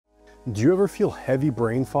Do you ever feel heavy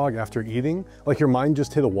brain fog after eating, like your mind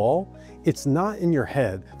just hit a wall? It's not in your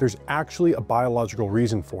head, there's actually a biological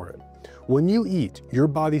reason for it. When you eat, your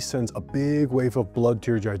body sends a big wave of blood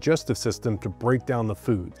to your digestive system to break down the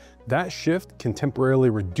food. That shift can temporarily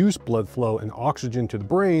reduce blood flow and oxygen to the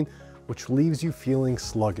brain, which leaves you feeling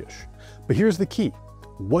sluggish. But here's the key.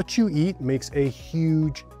 What you eat makes a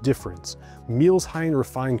huge difference. Meals high in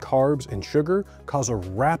refined carbs and sugar cause a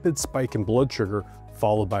rapid spike in blood sugar,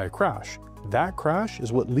 followed by a crash. That crash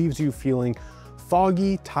is what leaves you feeling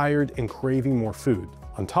foggy, tired, and craving more food.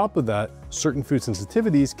 On top of that, certain food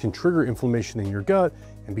sensitivities can trigger inflammation in your gut,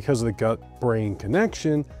 and because of the gut-brain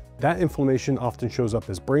connection, that inflammation often shows up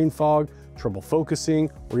as brain fog, trouble focusing,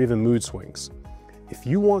 or even mood swings. If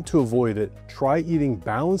you want to avoid it, try eating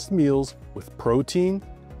balanced meals with protein,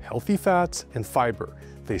 healthy fats, and fiber.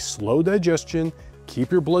 They slow digestion,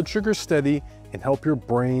 keep your blood sugar steady, and help your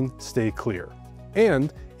brain stay clear.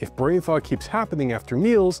 And if brain fog keeps happening after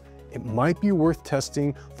meals, it might be worth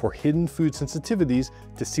testing for hidden food sensitivities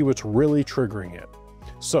to see what's really triggering it.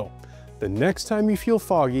 So, the next time you feel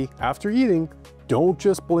foggy after eating, don't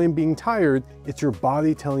just blame being tired, it's your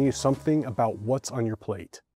body telling you something about what's on your plate.